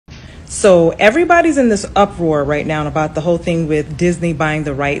So everybody's in this uproar right now about the whole thing with Disney buying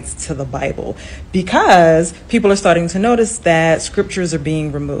the rights to the Bible, because people are starting to notice that scriptures are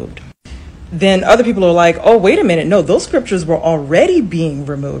being removed. Then other people are like, oh, wait a minute. No, those scriptures were already being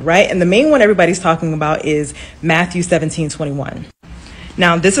removed, right? And the main one everybody's talking about is Matthew 17:21.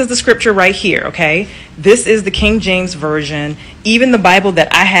 Now, this is the scripture right here, okay? This is the King James Version. Even the Bible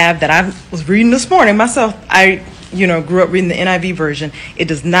that I have, that I was reading this morning myself, I grew up reading the NIV version. It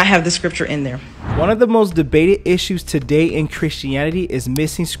does not have the scripture in there. One of the most debated issues today in Christianity is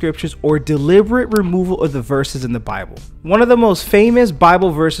missing scriptures or deliberate removal of the verses in the Bible. One of the most famous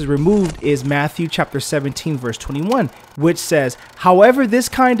Bible verses removed is Matthew chapter 17 verse 21, which says, "However, this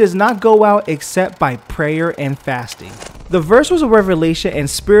kind does not go out except by prayer and fasting." The verse was a revelation and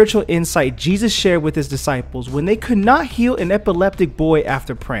spiritual insight Jesus shared with his disciples when they could not heal an epileptic boy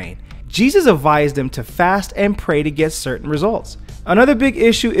after praying. Jesus advised them to fast and pray to get certain results. Another big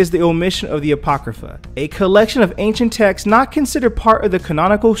issue is the omission of the Apocrypha, a collection of ancient texts not considered part of the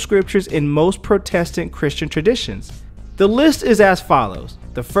canonical scriptures in most Protestant Christian traditions. The list is as follows: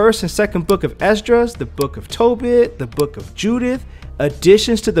 the first and second book of Esdras, the book of Tobit, the book of Judith,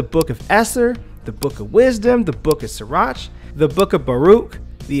 additions to the book of Esther, the book of Wisdom, the book of Sirach, the book of Baruch,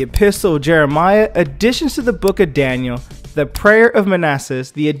 the epistle of Jeremiah, additions to the book of Daniel, the prayer of Manasseh,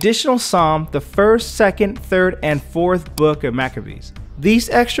 the additional psalm, the first, second, third, and fourth book of Maccabees. These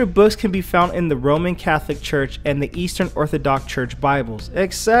extra books can be found in the Roman Catholic Church and the Eastern Orthodox Church Bibles,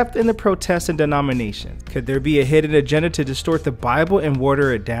 except in the Protestant denomination. Could there be a hidden agenda to distort the Bible and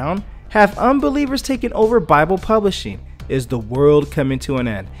water it down? Have unbelievers taken over Bible publishing? Is the world coming to an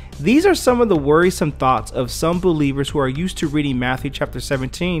end? These are some of the worrisome thoughts of some believers who are used to reading Matthew chapter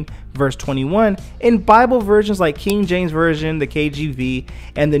 17 verse 21 in Bible versions like King James Version, the KJV,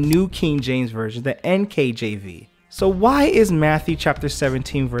 and the New King James Version, the NKJV. So why is Matthew chapter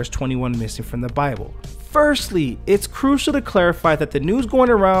 17 verse 21 missing from the Bible? Firstly, it's crucial to clarify that the news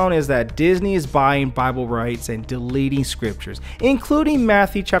going around is that Disney is buying Bible rights and deleting scriptures, including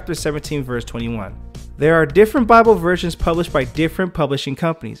Matthew chapter 17 verse 21. There are different Bible versions published by different publishing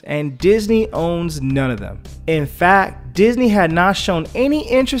companies, and Disney owns none of them. In fact, Disney had not shown any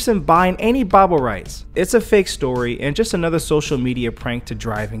interest in buying any Bible rights. It's a fake story and just another social media prank to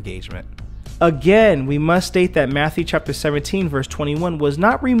drive engagement. Again, we must state that Matthew chapter 17 verse 21 was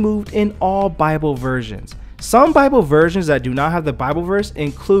not removed in all Bible versions. Some Bible versions that do not have the Bible verse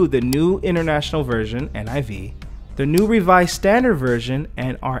include the New International Version, NIV, the New Revised Standard Version,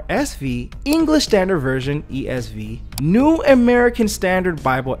 NRSV, English Standard Version, ESV, New American Standard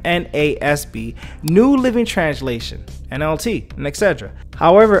Bible, NASB, New Living Translation, NLT, and etc.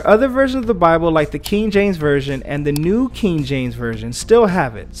 However, other versions of the Bible like the King James Version and the New King James Version still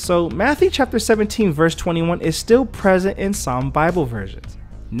have it. So Matthew chapter 17 verse 21 is still present in some Bible versions.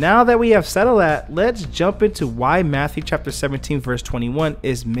 Now that we have settled that, let's jump into why Matthew chapter 17 verse 21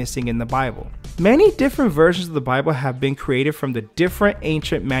 is missing in the Bible. Many different versions of the Bible have been created from the different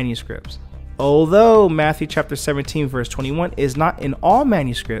ancient manuscripts. Although Matthew chapter 17 verse 21 is not in all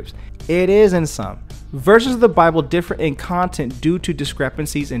manuscripts, it is in some. Versions of the Bible differ in content due to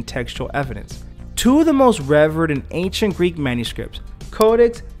discrepancies in textual evidence. Two of the most revered and ancient Greek manuscripts,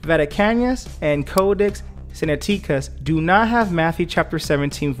 Codex Vaticanus and Codex Sinaiticus, do not have Matthew chapter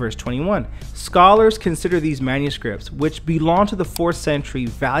 17 verse 21. Scholars consider these manuscripts, which belong to the 4th century,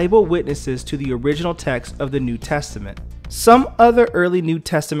 valuable witnesses to the original text of the New Testament. Some other early New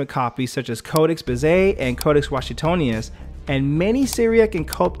Testament copies, such as Codex Bezae and Codex Washingtonianus, and many Syriac and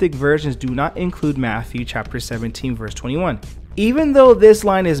Coptic versions do not include Matthew chapter 17 verse 21. Even though this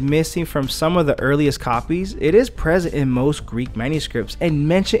line is missing from some of the earliest copies, it is present in most Greek manuscripts and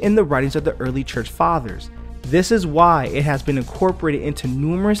mentioned in the writings of the early church fathers. This is why it has been incorporated into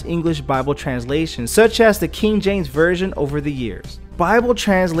numerous English Bible translations, such as the King James Version over the years. Bible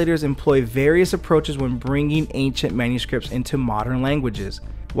translators employ various approaches when bringing ancient manuscripts into modern languages.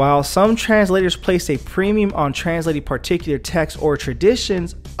 While some translators place a premium on translating particular texts or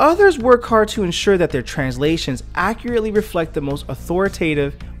traditions, others work hard to ensure that their translations accurately reflect the most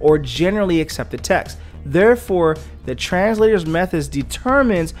authoritative or generally accepted text. Therefore, the translator's methods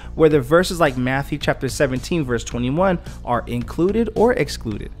determines whether verses like Matthew chapter 17 verse 21 are included or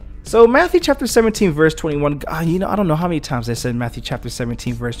excluded. So Matthew chapter 17 verse 21, I don't know how many times I said Matthew chapter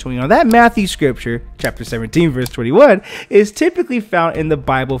 17 verse 21. That Matthew scripture, chapter 17 verse 21, is typically found in the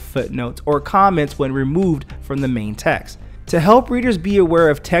Bible footnotes or comments when removed from the main text. To help readers be aware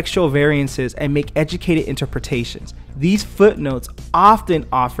of textual variances and make educated interpretations, these footnotes often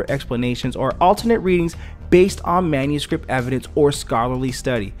offer explanations or alternate readings based on manuscript evidence or scholarly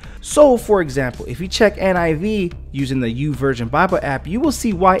study. So for example, if you check NIV using the YouVersion Bible app, you will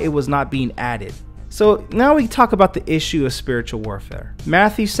see why it was not being added. So now we talk about the issue of spiritual warfare.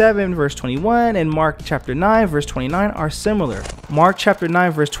 Matthew 7 verse 21 and Mark chapter 9 verse 29 are similar. Mark chapter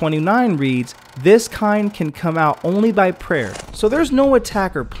 9 verse 29 reads, "This kind can come out only by prayer." So there's no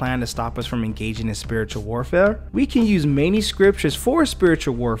attack or plan to stop us from engaging in spiritual warfare. We can use many scriptures for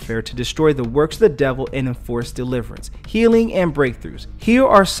spiritual warfare to destroy the works of the devil and enforce deliverance, healing, and breakthroughs. Here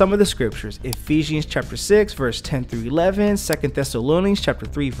are some of the scriptures: Ephesians chapter 6 verse 10 through 11, 2 Thessalonians chapter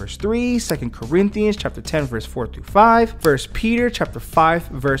 3 verse 3, 2 Corinthians chapter 10 verse 4 through 5, 1 Peter chapter 5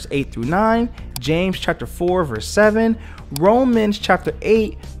 verse 8 through 9, James chapter 4 verse 7, Romans chapter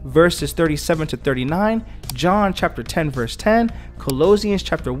 8 verses 37 to 39, John chapter 10 verse 10, Colossians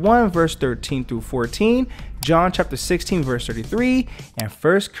chapter 1 verse 13 through 14, John chapter 16 verse 33, and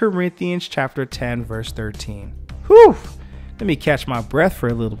 1 Corinthians chapter 10 verse 13. Whew! Let me catch my breath for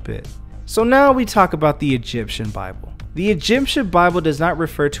a little bit. So now we talk about the Egyptian Bible. The Egyptian Bible does not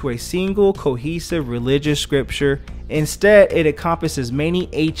refer to a single cohesive religious scripture. Instead, it encompasses many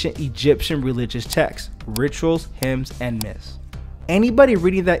ancient Egyptian religious texts, rituals, hymns, and myths. Anybody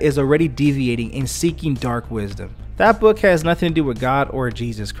reading that is already deviating and seeking dark wisdom. That book has nothing to do with God or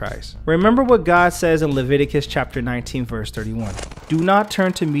Jesus Christ. Remember what God says in Leviticus chapter 19 verse 31. "Do not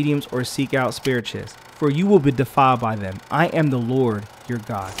turn to mediums or seek out spiritists, for you will be defiled by them. I am the Lord your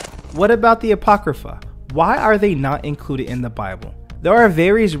God." What about the Apocrypha? Why are they not included in the Bible? There are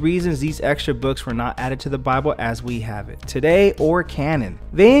various reasons these extra books were not added to the Bible as we have it today or canon.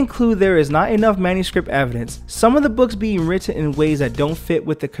 They include there is not enough manuscript evidence, some of the books being written in ways that don't fit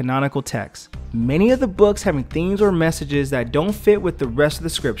with the canonical text, many of the books having themes or messages that don't fit with the rest of the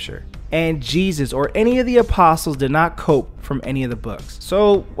scripture, and Jesus or any of the apostles did not cope from any of the books.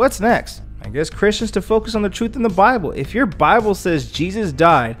 So what's next? I guess Christians to focus on the truth in the Bible. If your Bible says Jesus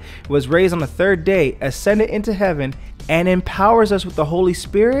died, was raised on the third day, ascended into heaven, and empowers us with the Holy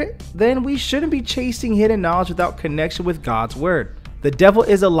Spirit, then we shouldn't be chasing hidden knowledge without connection with God's word. The devil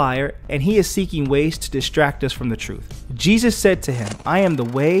is a liar, and he is seeking ways to distract us from the truth. Jesus said to him, "I am the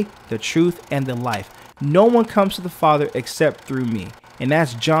way, the truth, and the life. No one comes to the Father except through me." And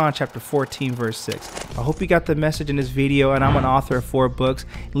that's John chapter 14 verse 6. I hope you got the message in this video, and I'm an author of 4 books.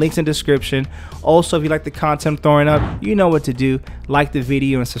 Links in description. Also, if you like the content I'm throwing up, you know what to do. Like the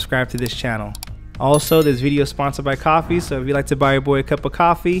video and subscribe to this channel. Also, this video is sponsored by coffee, so if you'd like to buy your boy a cup of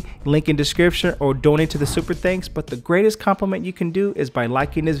coffee, link in description, or donate to the super thanks. But the greatest compliment you can do is by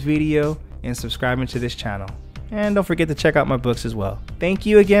liking this video and subscribing to this channel. And don't forget to check out my books as well. Thank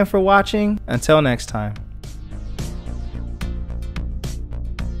you again for watching. Until next time.